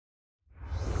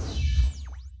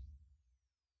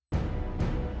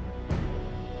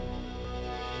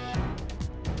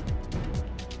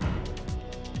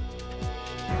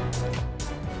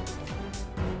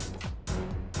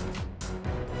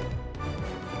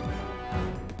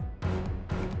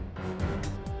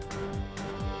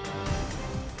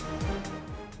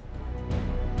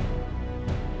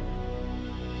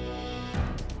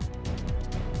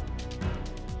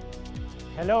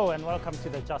Hello and welcome to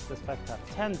the Justice Factor.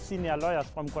 10 senior lawyers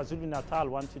from KwaZulu-Natal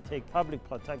want to take public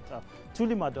protector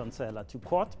Thuli Madonsela to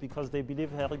court because they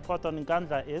believe her report on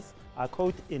Ngandla is, I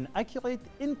quote, inaccurate,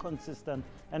 inconsistent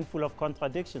and full of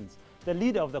contradictions. The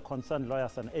leader of the concerned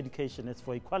lawyers and educationists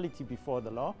for equality before the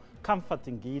law, Comfort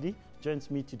NGIDI, joins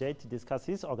me today to discuss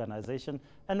his organization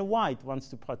and why it wants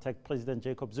to protect President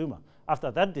Jacob Zuma.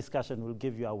 After that discussion, we'll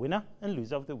give you a winner and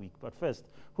loser of the week. But first,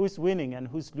 who's winning and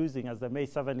who's losing as the May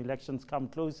 7 elections come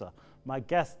closer? My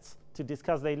guests to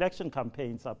discuss the election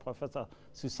campaigns are Professor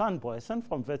Susan Booysen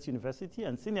from Wits University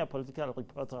and senior political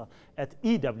reporter at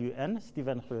EWN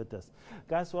Stephen Grootes.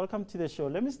 Guys, welcome to the show.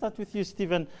 Let me start with you,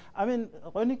 Stephen. I mean,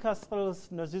 Ronnie Castrel's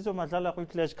Nosizo Malala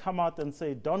Rutledge come out and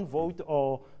say, don't vote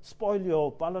or spoil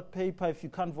your ballot paper if you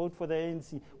can't vote for the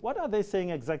ANC. What are they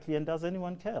saying exactly, and does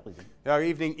anyone care? Really? Yeah, good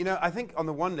evening. You know, I think on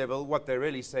the one level, what they're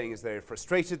really saying is they're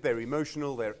frustrated, they're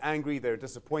emotional, they're angry, they're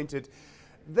disappointed.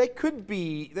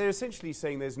 They're essentially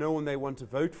saying there's no one they want to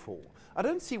vote for. I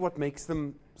don't see what makes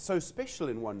them so special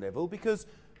in one level, because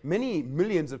many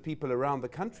millions of people around the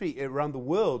country, around the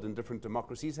world in different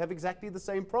democracies have exactly the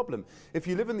same problem. If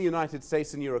you live in the United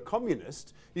States and you're a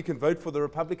communist, you can vote for the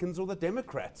Republicans or the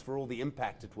Democrats for all the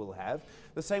impact it will have.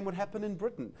 The same would happen in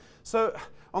Britain. So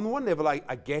on the one level, I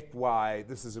get why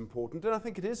this is important, and I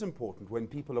think it is important when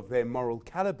people of their moral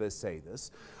caliber say this.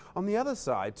 On the other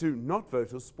side, to not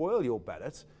vote or spoil your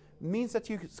ballot means that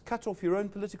you cut off your own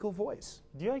political voice.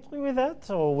 Do you agree with that,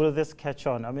 or will this catch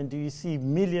on? I mean, do you see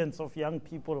millions of young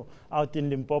people out in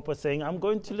Limpopo saying, I'm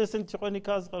going to listen to Ronnie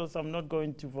Castrel, so I'm not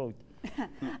going to vote?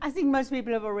 I think most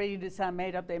people have already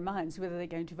made up their minds whether they're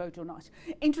going to vote or not.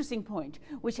 Interesting point,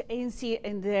 which ANC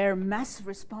in their massive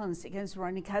response against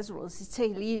Ronnie Castrel is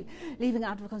leaving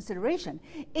out of consideration,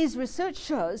 is research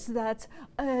shows that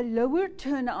a lower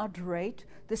turnout rate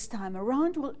this time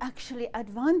around will actually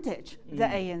advantage the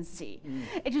ANC.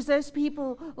 It is those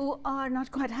people who are not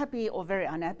quite happy or very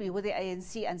unhappy with the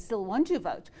ANC and still want to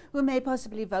vote, who may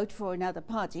possibly vote for another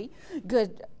party.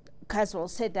 Good. Castrel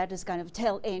said that is kind of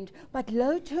tail end, but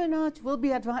low turnout will be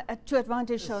to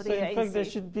advantage of the ANC. In fact, they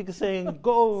should be saying,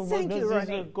 go. Thank you,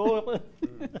 Ronnie. Go.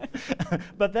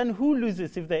 But then who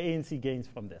loses if the ANC gains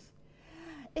from this?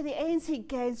 If the ANC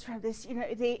gains from this, you know,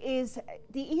 there is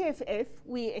the EFF,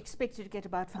 we expected to get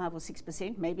about 5 or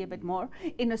 6%, maybe a bit more,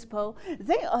 in this poll.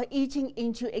 They are eating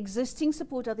into existing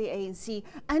support of the ANC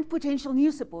and potential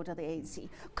new support of the ANC.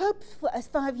 COPE,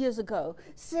 5 years ago,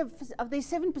 of the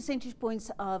 7 percentage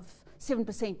points of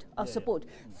 7% of support,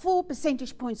 4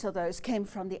 percentage points of those came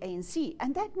from the ANC.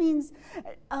 And that means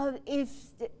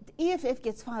if the EFF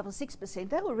gets 5 or 6%,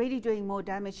 they're already doing more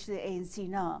damage to the ANC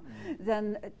now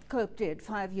than COPE did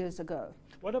 5 years ago.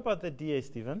 What about the DA,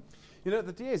 Stephen? You know,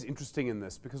 the DA is interesting in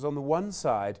this because on the one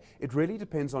side, it really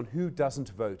depends on who doesn't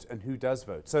vote and who does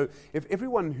vote. So if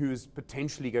everyone who is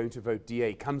potentially going to vote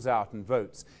DA comes out and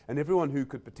votes, and everyone who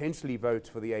could potentially vote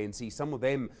for the ANC, some of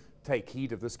them take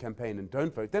heed of this campaign and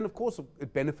don't vote, then of course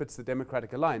it benefits the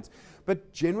Democratic Alliance.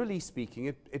 But generally speaking,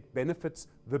 it benefits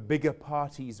the bigger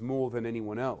parties more than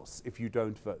anyone else if you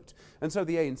don't vote. And so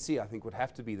the ANC, I think, would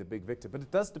have to be the big victor. But it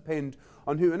does depend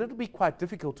on who, and it'll be quite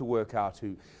difficult to work out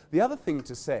who. The other thing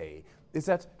to say is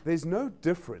that there's no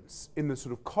difference in the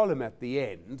sort of column at the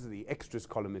end, the extras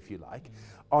column if you like,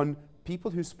 on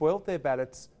people who spoiled their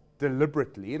ballots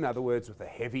deliberately, in other words, with a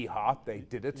heavy heart, they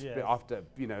did it after,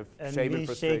 you know, shame and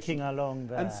frustration. Shaking along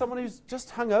there. And someone who's just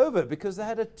hungover because they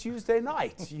had a Tuesday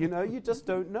night, you know, you just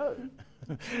don't know.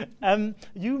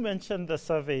 You mentioned the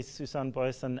surveys, Susan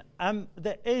Booysen.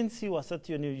 The ANC was at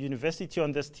your university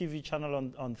on this TV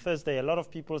channel on Thursday. A lot of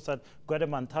people said Gwede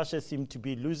Mantashe seemed to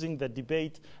be losing the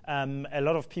debate. A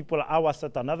lot of people, I was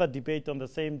at another debate on the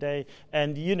same day.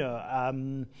 And, you know,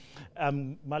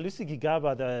 Malusi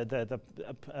Gigaba,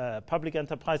 the Public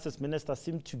Enterprises Minister,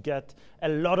 seemed to get a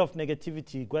lot of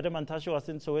negativity. Gwede Mantashe was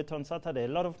in Soweto on Saturday, a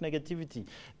lot of negativity.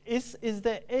 Is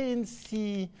the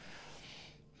ANC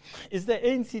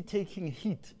taking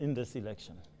heat in this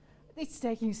election? It's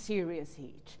taking serious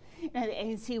heat. Now, the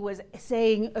ANC was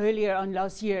saying earlier on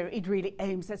last year it really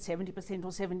aims at 70% or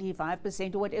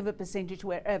 75% or whatever percentage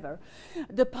wherever.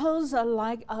 The polls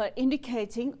are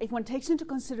indicating, if one takes into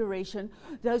consideration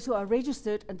those who are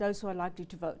registered and those who are likely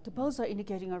to vote, the polls are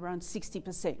indicating around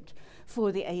 60%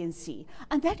 for the ANC.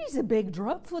 And that is a big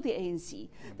drop for the ANC.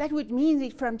 That would mean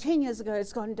that from 10 years ago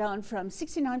it's gone down from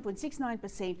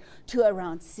 69.69% to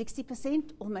around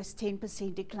 60%, almost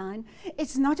 10% decline.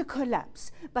 It's not a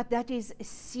collapse, but that is a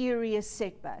serious serious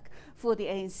setback for the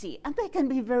ANC, and they can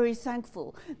be very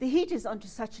thankful. The heat is on to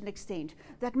such an extent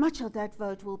that much of that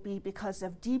vote will be because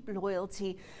of deep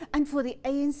loyalty, and for the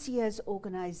ANC as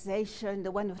organization,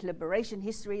 the one with liberation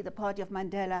history, the party of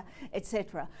Mandela,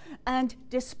 etc. And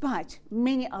despite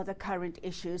many other current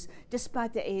issues,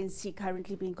 despite the ANC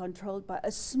currently being controlled by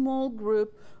a small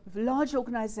group, a large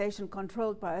organization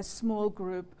controlled by a small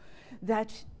group,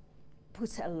 that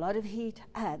puts a lot of heat,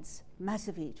 adds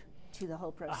massive heat to the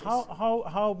whole process.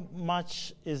 How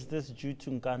much is this due to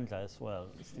Nkandla as well,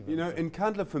 Stephen? You know,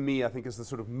 Nkandla for me, I think, is the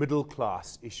sort of middle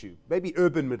class issue, maybe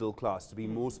urban middle class to be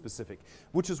more specific,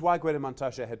 which is why Gwede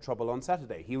Mantashe had trouble on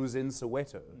Saturday. He was in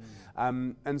Soweto.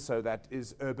 And so that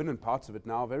is urban, and parts of it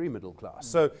now are very middle class.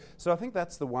 So I think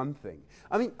that's the one thing.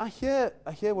 I mean, I hear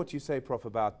what you say, Prof,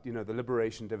 about, you know, the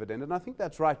liberation dividend, and I think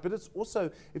that's right. But it's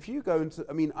also, if you go into,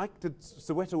 I mean,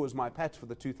 Soweto was my patch for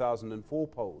the 2004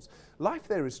 polls. Life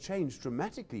there has changed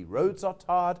dramatically. Roads are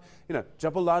tarred, you know,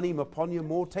 Jabulani, Maponya,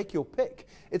 Moore, take your pick.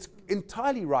 It's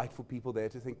entirely right for people there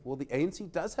to think, well, the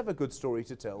ANC does have a good story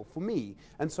to tell for me,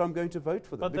 and so I'm going to vote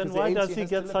for them. But then why does he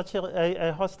get such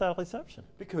a hostile reception?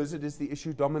 Because it is the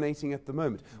issue dominating at the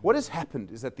moment. What has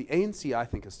happened is that the ANC, I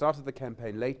think, has started the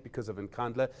campaign late because of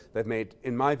Nkandla. They've made,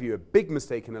 in my view, a big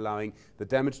mistake in allowing the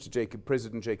damage to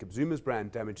President Jacob Zuma's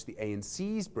brand damage the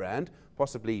ANC's brand,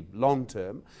 possibly long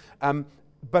term.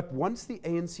 But once the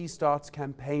ANC starts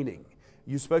campaigning,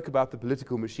 you spoke about the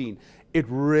political machine, it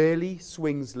really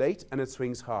swings late and it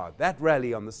swings hard. That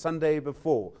rally on the Sunday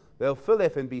before, they'll fill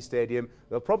FNB Stadium,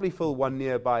 they'll probably fill one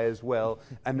nearby as well,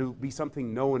 and it'll be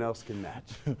something no one else can match.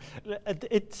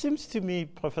 It seems to me,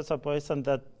 Professor Booysen,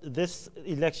 that this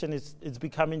election is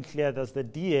becoming clear. There's the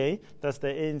DA, there's the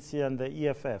ANC and the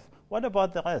EFF. What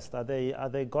about the rest? Are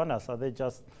they goners? Are they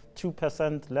just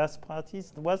 2% less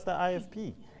parties? Where's the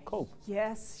IFP? Cope.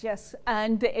 Yes,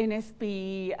 and the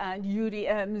NFB and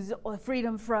UDMs, or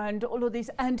Freedom Front, all of these,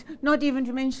 and not even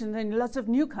to mention then lots of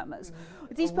newcomers.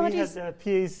 These parties. We had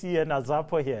PAC and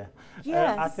Azapo here.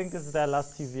 Yes. I think it's their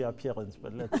last TV appearance,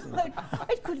 but let's see.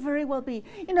 It could very well be.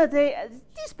 You know,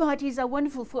 these parties are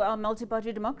wonderful for our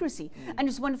multi-party democracy, and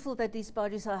it's wonderful that these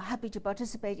parties are happy to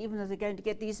participate, even though they're going to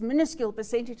get these minuscule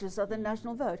percentages of the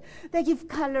national vote. They give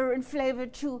color and flavor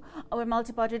to our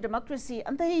multi-party democracy,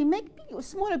 and they make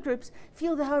smaller groups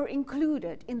feel they are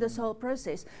included in this whole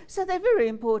process. So they're very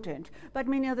important, but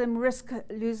many of them risk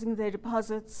losing their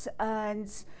deposits, and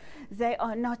they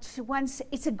are not, once,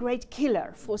 it's a great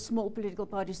killer for small political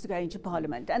parties to go into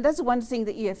parliament. And that's one thing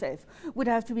the EFF would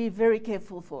have to be very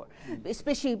careful for,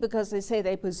 especially because they say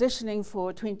they're positioning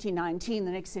for 2019,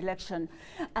 the next election,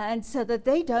 and so that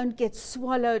they don't get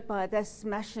swallowed by this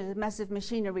massive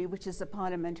machinery which is the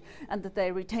parliament, and that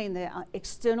they retain their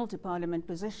external to parliament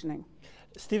positioning.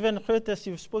 Stephen Grootes,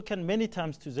 you've spoken many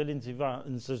times to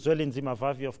Zwelinzima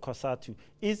Vavi of COSATU.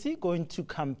 Is he going to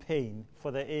campaign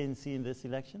for the ANC in this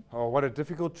election? Oh, what a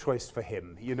difficult choice for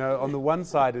him. You know, on the one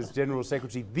side is General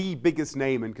Secretary, the biggest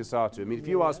name in COSATU. I mean, if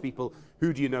you ask people,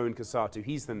 who do you know in COSATU,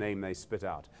 he's the name they spit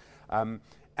out.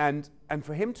 And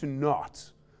for him to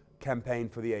not campaign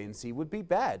for the ANC would be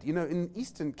bad. You know, in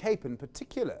Eastern Cape in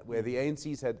particular, where the ANC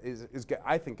is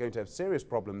I think, going to have serious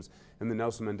problems in the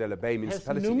Nelson Mandela Bay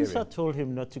municipality area. Has NUMSA told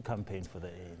him not to campaign for the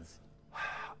ANC?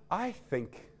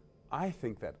 I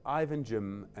think that Ivan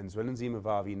Jim and Zwelinzima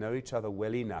Vavi know each other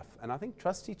well enough, and I think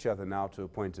trust each other now to a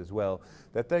point as well,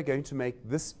 that they're going to make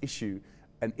this issue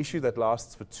an issue that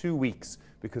lasts for 2 weeks,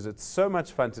 because it's so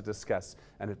much fun to discuss,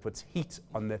 and it puts heat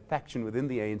on the faction within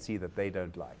the ANC that they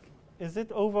don't like. Is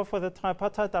it over for the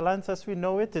tripartite alliance as we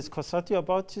know it? Is COSATU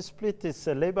about to split? Is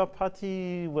a Labour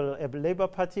Party, will a Labour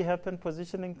Party happen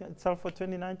positioning itself for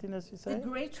 2019, as you say? The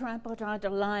great tripartite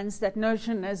alliance, that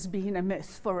notion has been a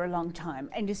myth for a long time,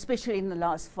 and especially in the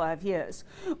last 5 years,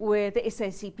 where the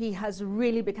SACP has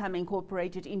really become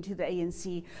incorporated into the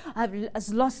ANC,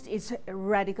 has lost its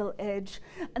radical edge,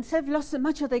 and so have lost so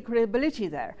much of their credibility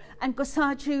there. And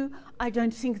COSATU, I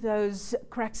don't think those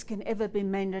cracks can ever be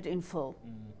mended in full.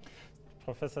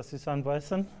 Professor Susan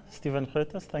Booysen, Stephen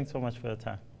Grootes, thanks so much for your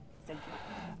time. Thank you.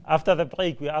 After the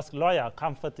break, we ask lawyer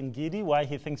Comfort NGIDI why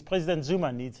he thinks President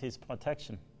Zuma needs his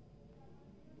protection.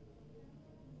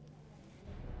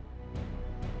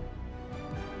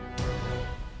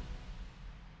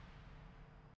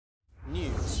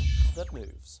 News that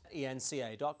moves.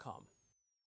 ENCA.com.